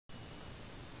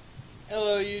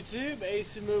Hello YouTube,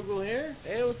 Ace and Moogle here.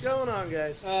 Hey, what's going on,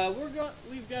 guys?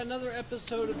 We've got another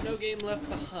episode of No Game Left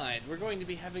Behind. We're going to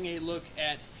be having a look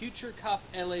at Future Cop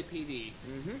LAPD.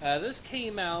 This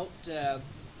came out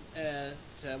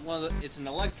it's an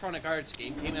Electronic Arts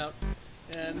game. Came out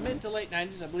mid to late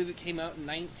 90s. I believe it came out in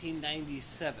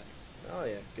 1997. Oh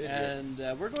yeah, good.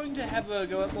 And we're going to have a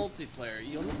go at multiplayer.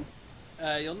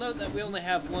 You'll note that we only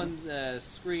have one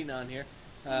screen on here.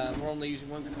 We're only using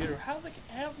one computer. How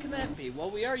can that be? Well,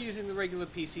 we are using the regular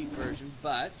PC version,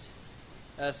 but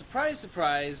surprise,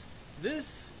 surprise,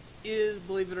 this is,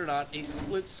 believe it or not, a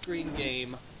split-screen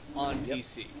game on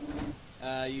PC.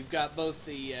 You've got both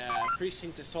the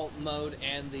Precinct Assault mode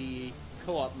and the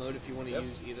co-op mode if you want to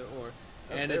use either or.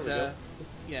 And it's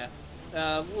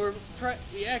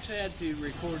we actually had to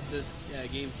record this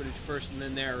game footage first and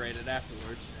then narrate it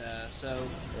afterwards.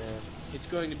 It's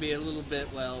going to be a little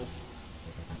bit, well.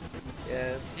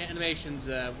 Yeah. Animations,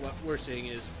 what we're seeing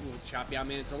is a little choppy. I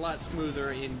mean, it's a lot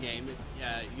smoother in-game.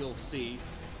 You'll see,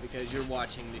 because you're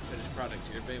watching the finished product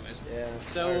here. But anyways. Yeah.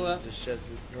 So, just shuts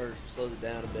it, or slows it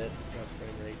down a bit, drop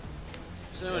frame rate.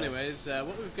 So anyways,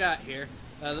 what we've got here,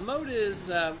 the mode is,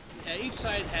 each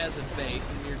side has a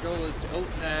base, and your goal is to,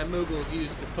 Moogle's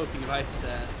used the poking device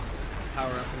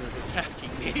power-up and is attacking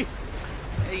me.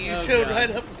 Hey, you showed right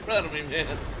up in front of me,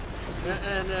 man.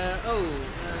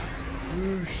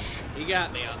 He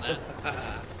got me on that.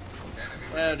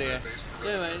 Oh dear. So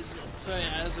anyways,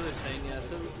 as I was saying,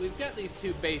 so we've got these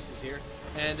two bases here,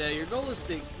 and your goal is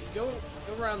to go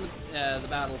around the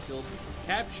battlefield,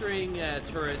 capturing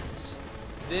turrets,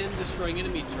 then destroying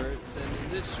enemy turrets, and in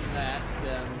addition to that,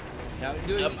 now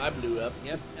doing I blew up.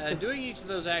 Yep. Doing each of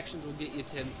those actions will get you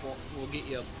will get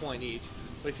you a point each.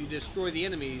 But if you destroy the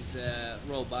enemy's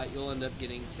robot, you'll end up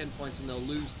getting 10 points, and they'll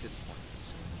lose 10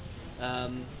 points.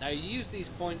 Now you use these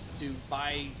points to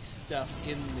buy stuff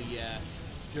in the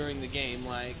during the game,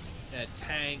 like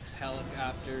tanks,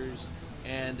 helicopters,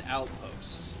 and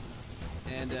outposts.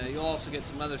 And you'll also get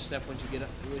some other stuff once you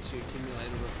which you accumulate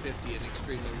over 50 and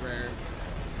extremely rare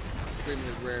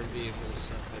vehicles,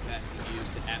 stuff like that, to use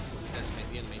to absolutely decimate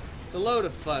the enemy. It's a load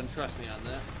of fun, trust me on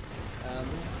that.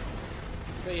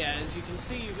 But yeah, as you can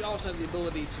see, you also have the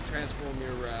ability to transform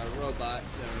your robot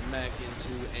or mech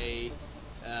into a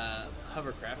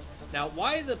hovercraft. Now,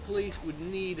 why the police would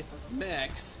need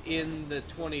mechs in the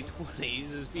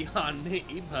 2020s is beyond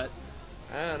me, but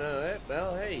I don't know.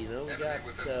 Well, hey, you know, we got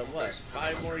what,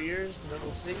 5 more years, and then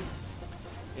we'll see.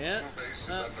 Yeah,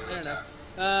 fair enough.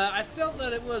 I felt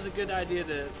that it was a good idea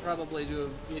to probably do a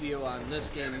video on this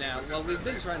game now. Well, we've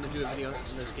been trying to do a video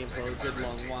on this game for a good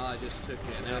long while. I just took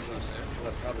an outro there.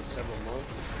 What, probably several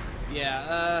months?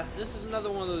 Yeah, this is another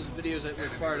one of those videos that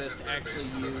required us to actually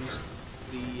use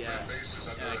the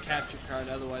capture card,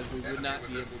 otherwise we would not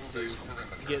be able to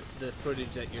get the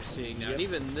footage that you're seeing now. And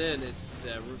even then, it's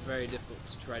very difficult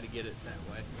to try to get it that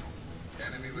way.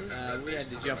 We had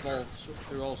to jump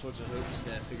through all sorts of hoops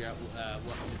to figure out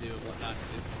what to do and what not to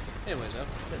do. Anyways,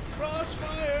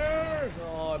 crossfire!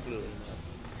 Oh, I blew him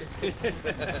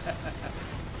up.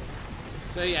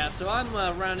 So yeah, so I'm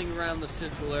rounding around the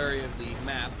central area of the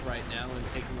map right now and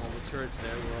taking all the turrets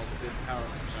there, where all the good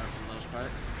power-ups are for the most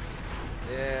part.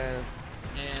 Yeah.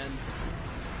 And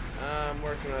I'm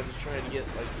working on just trying to get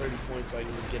like 30 points so I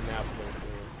can get an apple for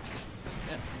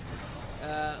him.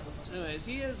 Yeah. So anyways,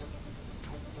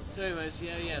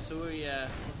 yeah. So we I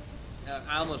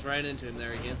almost ran into him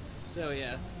there again. So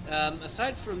yeah.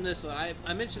 Aside from this, I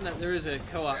mentioned that there is a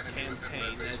co-op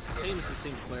campaign. It's the same as the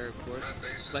single player, of course,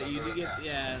 but you do get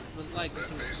like the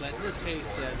single. But in this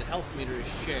case, the health meter is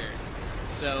shared.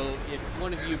 So if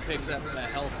one of you picks up a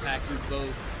health pack, you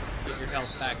both get your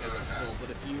health back up to full.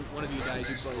 But if one of you dies,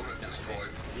 you both die,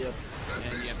 basically. Yep.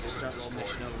 And you have to start the whole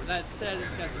mission over. That said,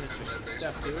 it's got some interesting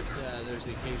stuff to it. There's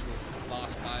the occasional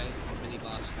boss fight, mini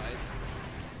boss fight.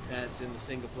 That's in the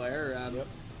single player. Yep.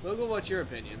 Moogle, what's your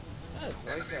opinion?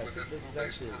 Like I said, I think this is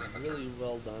actually a really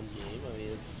well done game. I mean,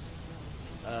 it's.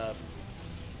 I've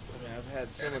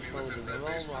had so much fun with this. I'm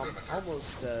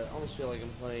almost feel like I'm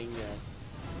playing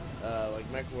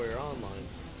like MechWarrior Online,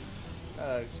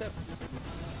 except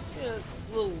a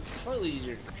little slightly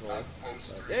easier to control.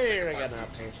 But there, I got an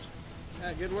outpost.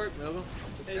 Good work, Moogle.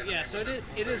 Yeah, so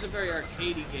it is a very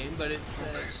arcadey game, but it's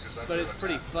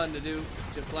pretty fun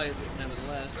to play it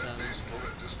nevertheless.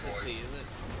 Let's see.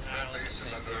 Let me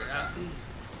think here.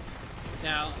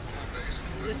 Now,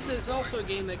 this is also a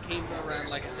game that came around,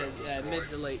 like I said, mid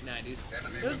to late 90s.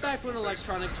 It was back when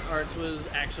Electronic Arts was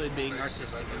actually being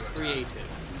artistic and creative.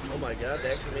 Oh my God,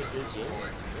 they actually make good games.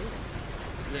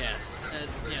 Yes,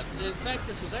 yes. In fact,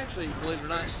 this was actually, believe it or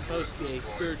not, supposed to be a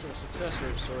spiritual successor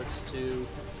of sorts to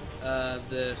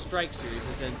the Strike series.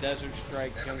 It's in Desert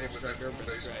Strike, Jungle Strike, Urban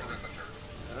Strike.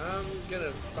 I'm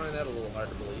gonna find that a little hard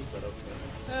to believe, but okay.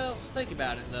 Well, think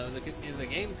about it though. The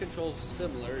game controls are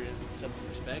similar in some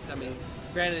respects. I mean,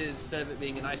 granted, instead of it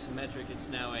being an isometric, it's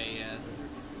now a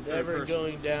Never third-person.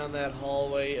 going down that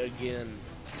hallway again.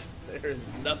 There's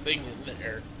nothing in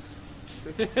there.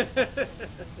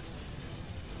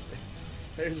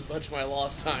 There's a bunch of my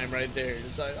lost time right there.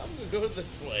 It's like, I'm gonna go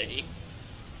this way.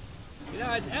 You know,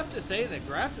 I'd have to say that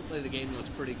graphically the game looks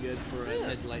pretty good for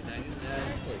mid to late 90s.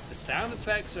 Exactly. The sound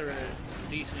effects are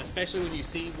decent, especially when you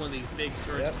see one of these big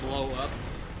turrets Yep. blow up.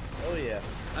 Oh yeah.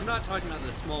 I'm not talking about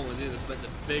the small ones either, but the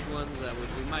big ones,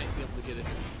 which we might be able to get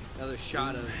another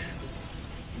shot of.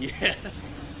 Yes.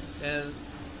 And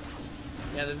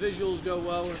yeah, the visuals go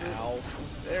well with it. Ow.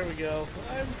 There we go.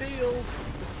 I'm peeled.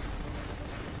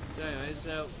 So anyway,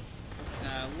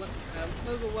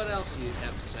 what else do you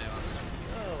have to say on this one?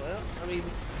 Oh well, I mean,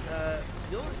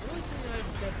 the only thing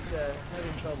I've kept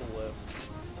having trouble with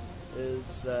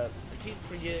is I keep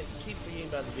forgetting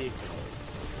about the vehicle mode.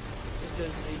 Just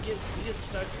because you get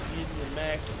stuck using the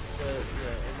mech,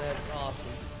 and that's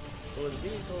awesome. But with the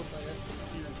vehicle, it's like I think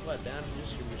you're down to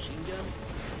just your machine gun.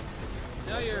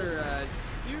 No,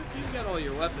 you've got all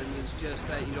your weapons. It's just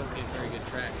that you don't get very good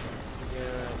traction.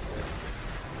 Yeah, that's it.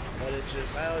 But it's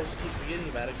just I always keep forgetting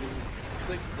about it because it's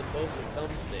click both the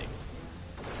thumbsticks.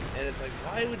 And it's like,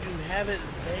 why would you have it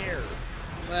there?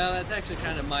 Well, that's actually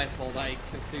kind of my fault. I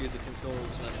configured the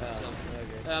controls myself.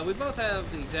 Okay. We both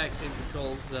have the exact same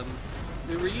controls.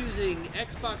 We were using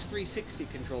Xbox 360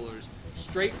 controllers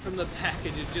straight from the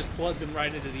package and just plugged them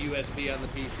right into the USB on the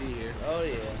PC here. Oh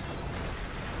yeah,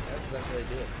 that's the best way to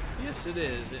do it. Yes, it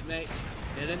is. It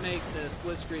makes a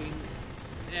split screen.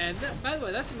 And by the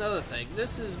way, that's another thing.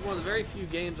 This is one of the very few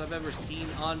games I've ever seen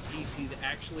on PC that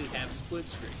actually have split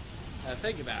screen.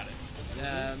 Think about it.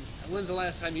 When's the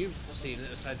last time you've seen it,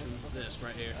 aside from this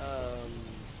right here?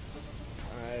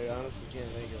 I honestly can't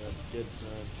think of a good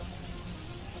time.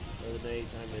 Or the day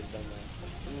time they've done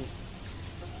that.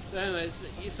 So anyways,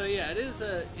 so yeah, it is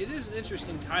an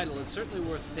interesting title. It's certainly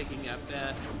worth picking up.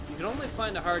 You can only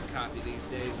find a hard copy these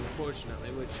days, unfortunately,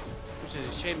 which is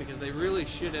a shame because they really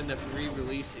should end up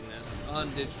re-releasing this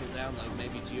on digital download,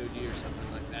 maybe GOG or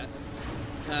something like that.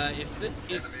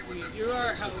 If you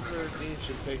are, however, Steam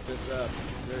should pick this up.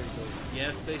 Seriously.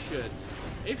 yes, they should.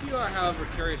 If you are, however,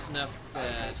 curious enough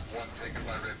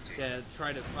to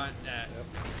try to find,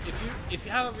 if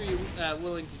however you're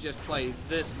willing to just play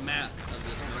this map of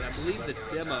this mode, I believe the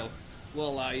demo will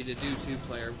allow you to do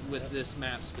two-player with this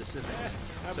map specifically.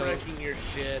 I'm So- wrecking your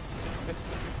shit.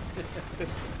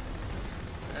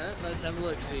 Let's have a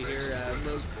look. See here,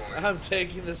 I'm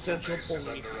taking the central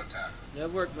point.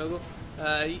 that worked, Moogle.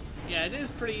 Yeah, it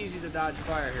is pretty easy to dodge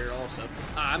fire here. Also,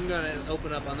 I'm gonna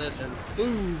open up on this and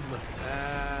boom.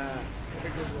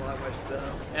 There goes a lot of my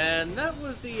stuff. And that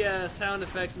was the sound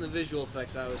effects and the visual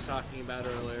effects I was talking about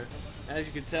earlier. As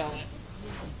you can tell,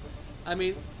 I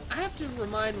mean, I have to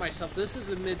remind myself this is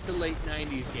a mid to late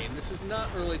 90s game. This is not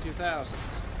early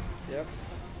 2000s. Yep.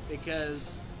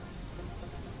 Because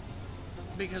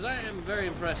I am very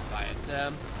impressed by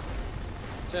it.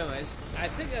 So anyways, I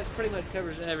think that pretty much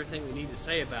covers everything we need to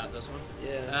say about this one.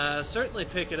 Yeah. Certainly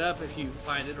pick it up if you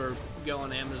find it, or go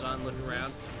on Amazon, look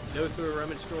around. Go through a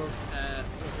rummage store, look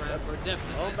around for it,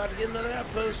 definitely. Oh, I'm about to get another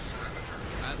outpost.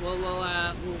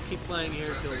 We'll keep playing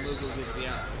here till Moogle gets the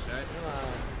outpost, alright?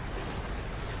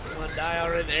 Come on, die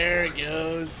already. There it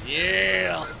goes.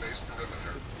 Yeah.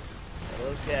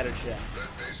 Hello, scatter shot.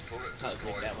 I'll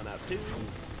take that one out too.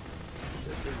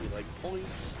 This gives me like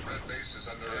points.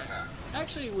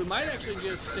 Actually, we might actually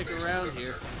just stick around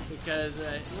here, because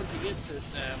once he gets it,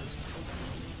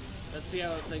 let's see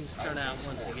how things turn out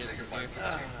once he gets it here.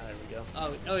 There we go.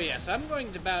 Oh yeah, so I'm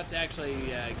about to actually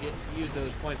use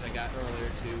those points I got earlier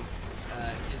to,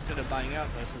 instead of buying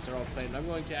outposts since they're all claimed, I'm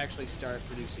going to actually start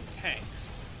producing tanks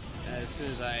as soon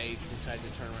as I decide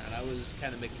to turn around. I was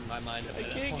kind of making my mind up. I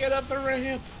can't get up the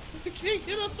ramp. I can't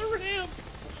get up the ramp.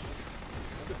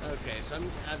 Okay, so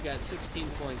I've got 16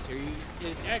 points here.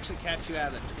 It actually caps you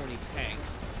out at 20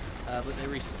 tanks, but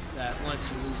once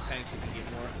you lose tanks, you can get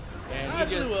more. And I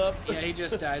blew up. Yeah, he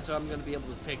just died, so I'm going to be able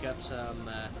to pick up some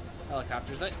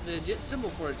helicopters. The jet symbol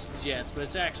for it's jets, but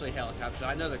it's actually helicopters.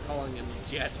 I know they're calling them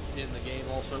jets in the game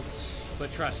also,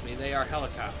 but trust me, they are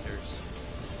helicopters.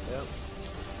 Yep.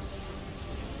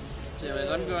 So anyways,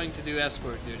 I'm going to do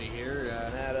escort duty here.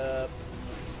 That up.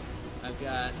 I've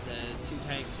got 2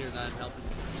 tanks here that I'm helping to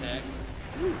protect.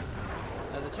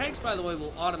 The tanks, by the way,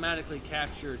 will automatically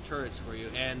capture turrets for you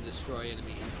and destroy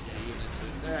enemy units, so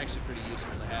they're actually pretty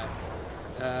useful to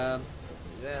have.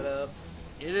 That up.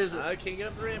 It is. I can't get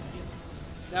up the ramp yet.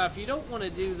 Now, if you don't want to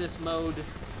do this mode,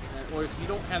 or if you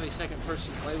don't have a second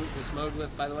person to play with this mode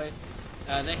with, by the way,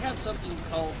 they have something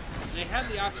called. They have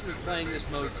the option of playing this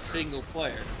mode single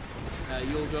player.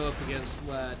 You'll go up against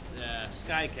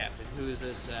Sky Captain, who is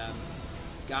this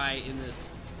guy in this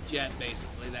jet,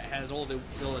 basically, that has all the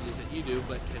abilities that you do,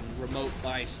 but can remote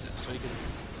buy stuff. So he can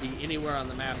be anywhere on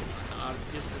the map,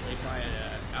 instantly buy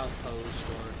an outpost,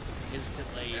 or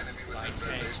instantly buy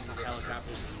tanks and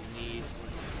helicopters that he needs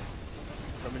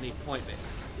from any point,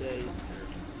 basically. Yeah.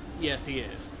 Yes, he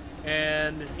is.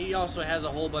 And he also has a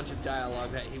whole bunch of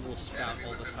dialogue that he will spout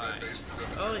all the time.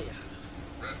 Oh, yeah.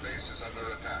 Red base is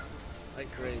under attack.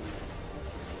 Like crazy.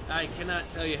 I cannot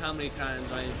tell you how many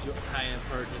times I have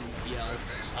heard him yell,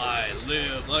 "I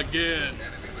live again,"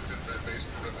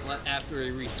 after he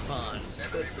respawns.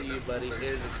 Good for you, buddy.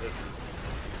 Here's a cookie.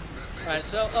 Alright,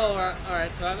 so,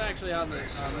 alright, so I'm actually on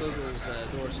Moogle's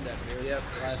doorstep here. Yep.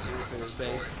 Last year for his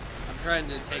base. I'm trying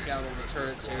to take out all the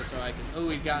turrets here so I can... Oh,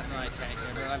 we've got my tank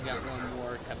here, but I've got one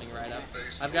more coming right up.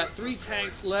 I've got 3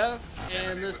 tanks left,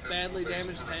 and this badly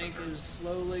damaged tank is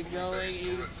slowly going.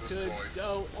 He could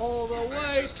go all the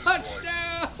way.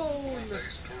 Touchdown!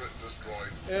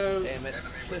 Damn it.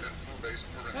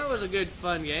 That was a good,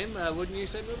 fun game, wouldn't you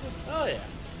say, Moogle? Oh, yeah.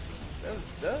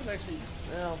 That was actually,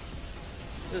 well,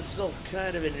 it was still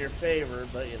kind of in your favor,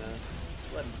 but, you know,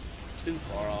 it wasn't too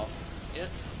far off. Yeah.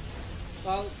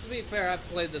 Well, to be fair, I've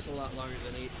played this a lot longer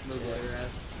than Moogle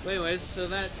has. But anyways, so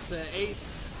that's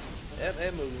Ace. Yep,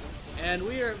 and Moogle. And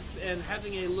we are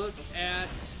having a look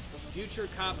at Future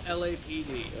Cop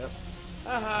LAPD. Yep.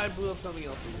 Haha, I blew up something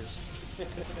else of yours.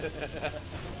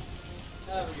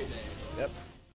 Have a good day. Yep.